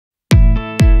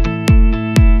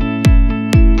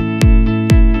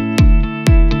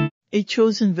A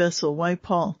chosen vessel. Why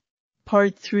Paul?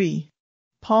 Part 3.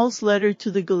 Paul's letter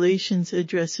to the Galatians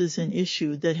addresses an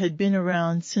issue that had been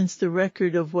around since the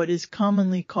record of what is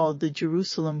commonly called the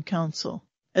Jerusalem Council,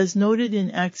 as noted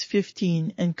in Acts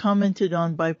 15 and commented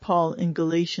on by Paul in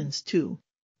Galatians 2.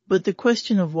 But the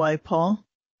question of why Paul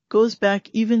goes back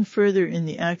even further in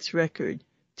the Acts record,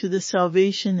 to the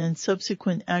salvation and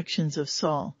subsequent actions of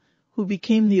Saul, who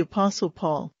became the Apostle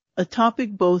Paul, a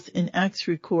topic both in Acts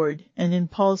record and in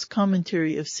Paul's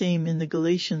commentary of same in the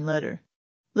Galatian letter.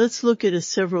 Let's look at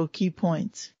several key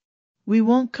points. We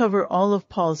won't cover all of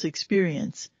Paul's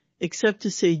experience, except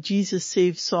to say Jesus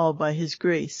saved Saul by his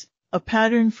grace, a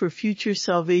pattern for future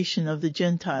salvation of the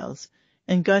Gentiles,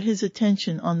 and got his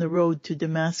attention on the road to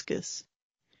Damascus.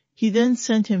 He then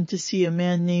sent him to see a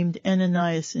man named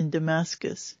Ananias in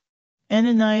Damascus.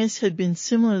 Ananias had been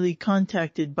similarly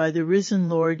contacted by the risen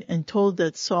Lord and told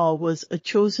that Saul was a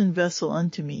chosen vessel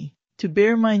unto me, to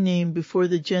bear my name before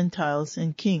the Gentiles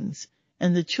and kings,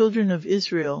 and the children of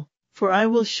Israel, for I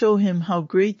will show him how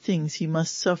great things he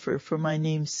must suffer for my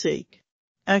name's sake.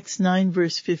 Acts 9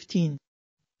 verse 15.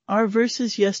 Our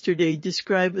verses yesterday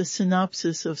describe a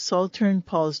synopsis of Saul turned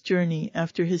Paul's journey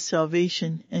after his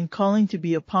salvation and calling to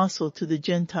be apostle to the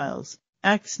Gentiles.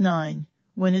 Acts 9,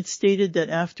 when it stated that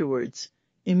afterwards,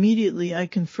 immediately I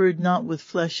conferred not with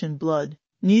flesh and blood,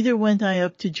 neither went I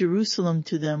up to Jerusalem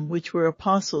to them which were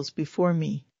apostles before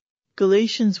me.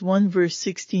 Galatians 1 verse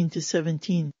 16 to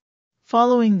 17.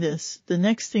 Following this, the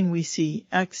next thing we see,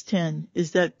 Acts 10,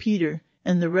 is that Peter,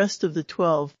 and the rest of the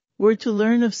 12, were to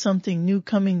learn of something new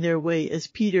coming their way as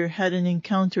Peter had an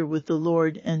encounter with the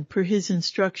Lord and, per his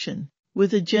instruction,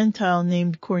 with a Gentile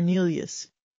named Cornelius.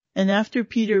 And after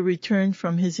Peter returned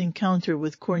from his encounter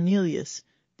with Cornelius,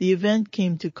 the event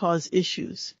came to cause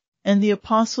issues. And the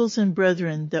apostles and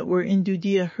brethren that were in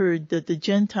Judea heard that the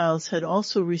Gentiles had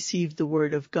also received the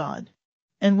word of God.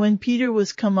 And when Peter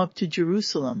was come up to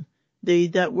Jerusalem, they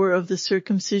that were of the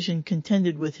circumcision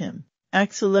contended with him.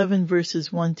 Acts 11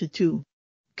 verses 1 to 2.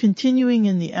 Continuing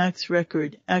in the Acts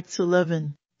record, Acts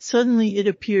 11, suddenly it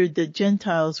appeared that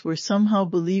Gentiles were somehow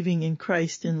believing in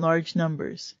Christ in large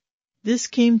numbers. This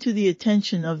came to the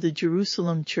attention of the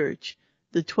Jerusalem church,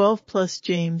 the 12 plus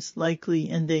James likely,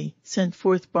 and they sent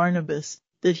forth Barnabas,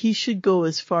 that he should go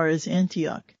as far as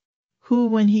Antioch, who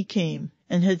when he came,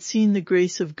 and had seen the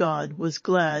grace of God, was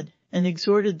glad, and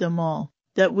exhorted them all,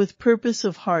 that with purpose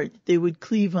of heart they would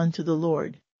cleave unto the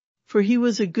Lord. For he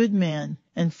was a good man,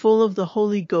 and full of the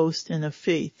Holy Ghost and of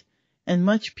faith, and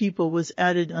much people was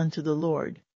added unto the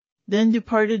Lord. Then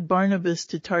departed Barnabas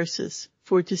to Tarsus,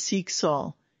 for to seek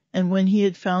Saul, and when he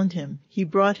had found him, he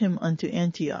brought him unto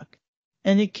Antioch.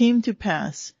 And it came to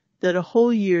pass, that a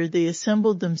whole year they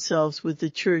assembled themselves with the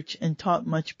church and taught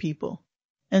much people.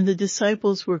 And the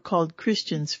disciples were called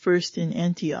Christians first in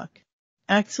Antioch.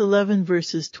 Acts 11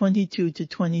 verses 22 to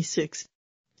 26.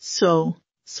 So,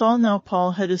 Saul now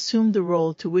Paul had assumed the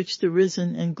role to which the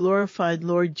risen and glorified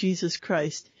Lord Jesus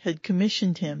Christ had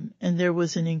commissioned him, and there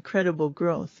was an incredible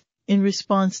growth in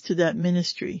response to that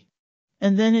ministry.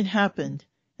 And then it happened,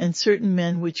 and certain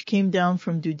men which came down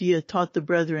from Judea taught the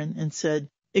brethren and said,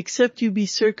 Except you be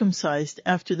circumcised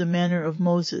after the manner of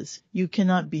Moses, you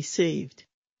cannot be saved.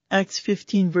 Acts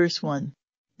 15 verse 1.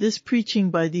 This preaching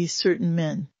by these certain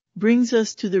men brings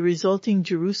us to the resulting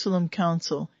Jerusalem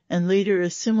Council, and later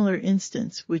a similar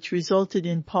instance which resulted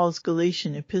in Paul's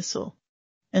Galatian epistle.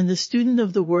 And the student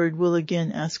of the word will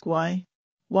again ask why?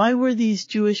 Why were these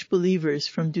Jewish believers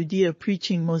from Judea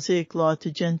preaching Mosaic law to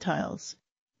Gentiles?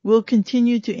 We'll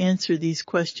continue to answer these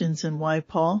questions and why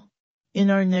Paul in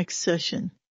our next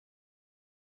session.